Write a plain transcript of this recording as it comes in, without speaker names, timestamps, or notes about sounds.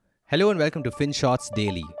Hello and welcome to FinShots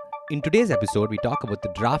Daily. In today's episode, we talk about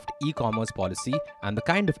the draft e-commerce policy and the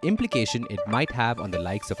kind of implication it might have on the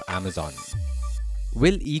likes of Amazon.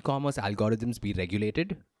 Will e-commerce algorithms be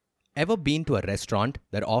regulated? Ever been to a restaurant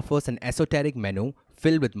that offers an esoteric menu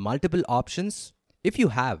filled with multiple options? If you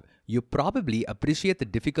have, you probably appreciate the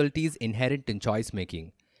difficulties inherent in choice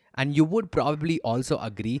making. And you would probably also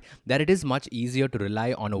agree that it is much easier to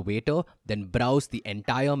rely on a waiter than browse the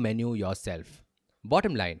entire menu yourself.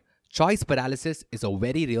 Bottom line, choice paralysis is a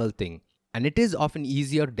very real thing, and it is often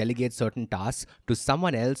easier to delegate certain tasks to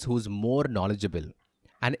someone else who's more knowledgeable.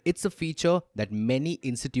 And it's a feature that many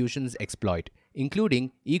institutions exploit,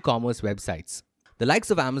 including e-commerce websites. The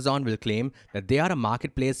likes of Amazon will claim that they are a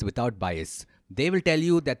marketplace without bias. They will tell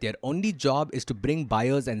you that their only job is to bring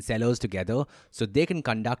buyers and sellers together so they can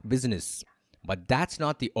conduct business. But that's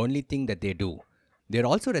not the only thing that they do. They're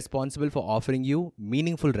also responsible for offering you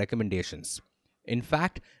meaningful recommendations. In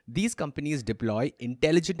fact, these companies deploy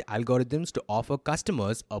intelligent algorithms to offer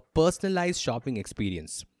customers a personalized shopping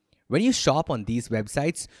experience. When you shop on these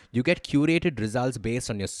websites, you get curated results based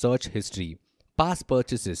on your search history, past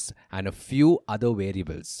purchases, and a few other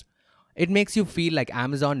variables. It makes you feel like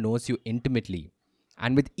Amazon knows you intimately.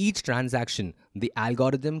 And with each transaction, the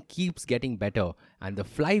algorithm keeps getting better and the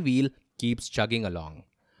flywheel keeps chugging along.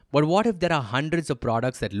 But what if there are hundreds of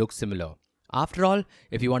products that look similar? After all,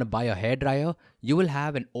 if you want to buy a hairdryer, you will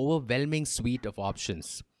have an overwhelming suite of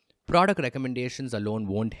options. Product recommendations alone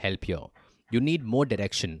won't help here. You need more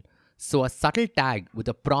direction. So a subtle tag with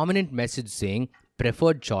a prominent message saying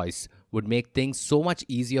preferred choice would make things so much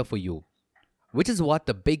easier for you. Which is what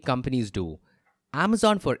the big companies do.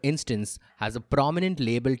 Amazon, for instance, has a prominent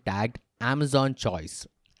label tagged Amazon Choice.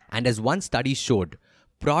 And as one study showed,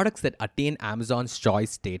 products that attain Amazon's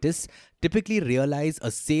Choice status typically realize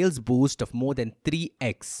a sales boost of more than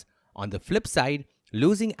 3x. On the flip side,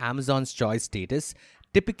 losing Amazon's Choice status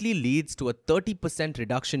typically leads to a 30%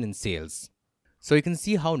 reduction in sales. So you can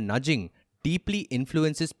see how nudging deeply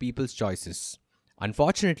influences people's choices.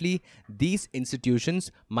 Unfortunately, these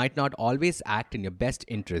institutions might not always act in your best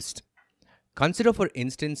interest. Consider, for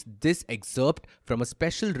instance, this excerpt from a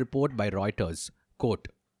special report by Reuters. Quote,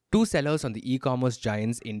 two sellers on the e-commerce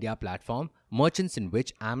giant's India platform, merchants in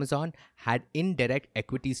which Amazon had indirect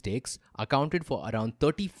equity stakes, accounted for around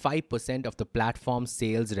 35% of the platform's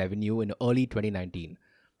sales revenue in early 2019.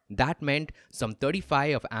 That meant some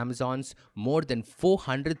 35 of Amazon's more than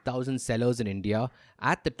 400,000 sellers in India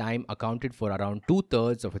at the time accounted for around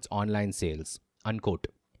 2/3 of its online sales. Unquote.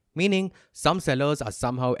 Meaning, some sellers are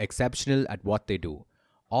somehow exceptional at what they do.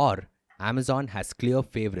 Or, Amazon has clear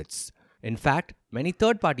favorites. In fact, many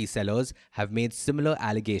third-party sellers have made similar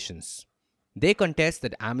allegations. They contest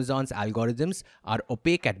that Amazon's algorithms are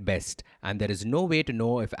opaque at best, and there is no way to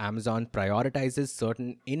know if Amazon prioritizes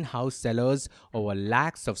certain in-house sellers over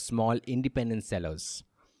lakhs of small independent sellers.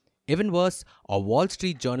 Even worse, a Wall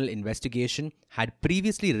Street Journal investigation had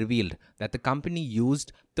previously revealed that the company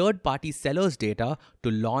used third-party sellers' data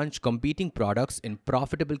to launch competing products in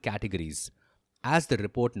profitable categories. As the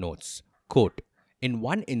report notes, quote, in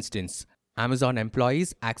one instance, Amazon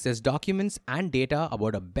employees accessed documents and data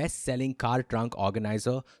about a best-selling car trunk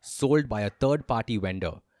organizer sold by a third-party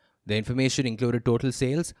vendor. The information included total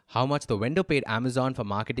sales, how much the vendor paid Amazon for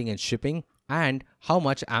marketing and shipping, and how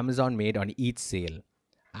much Amazon made on each sale.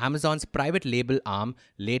 Amazon's private label arm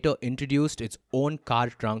later introduced its own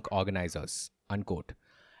car trunk organizers. Unquote.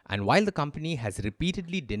 And while the company has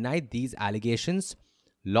repeatedly denied these allegations,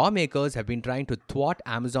 lawmakers have been trying to thwart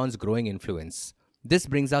Amazon's growing influence. This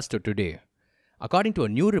brings us to today. According to a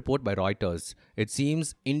new report by Reuters, it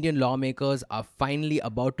seems Indian lawmakers are finally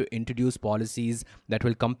about to introduce policies that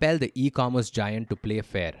will compel the e-commerce giant to play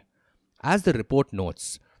fair. As the report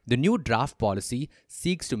notes, the new draft policy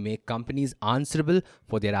seeks to make companies answerable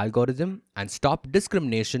for their algorithm and stop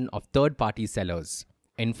discrimination of third-party sellers.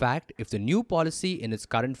 In fact, if the new policy in its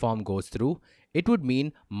current form goes through, it would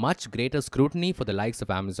mean much greater scrutiny for the likes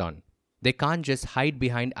of Amazon. They can't just hide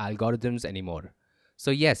behind algorithms anymore. So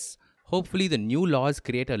yes, hopefully the new laws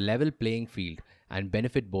create a level playing field and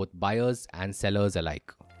benefit both buyers and sellers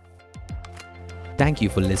alike. Thank you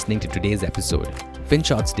for listening to today's episode.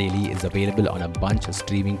 FinShots Daily is available on a bunch of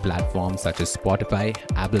streaming platforms such as Spotify,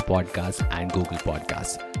 Apple Podcasts, and Google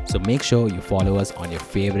Podcasts. So make sure you follow us on your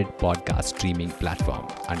favorite podcast streaming platform.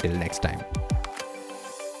 Until next time.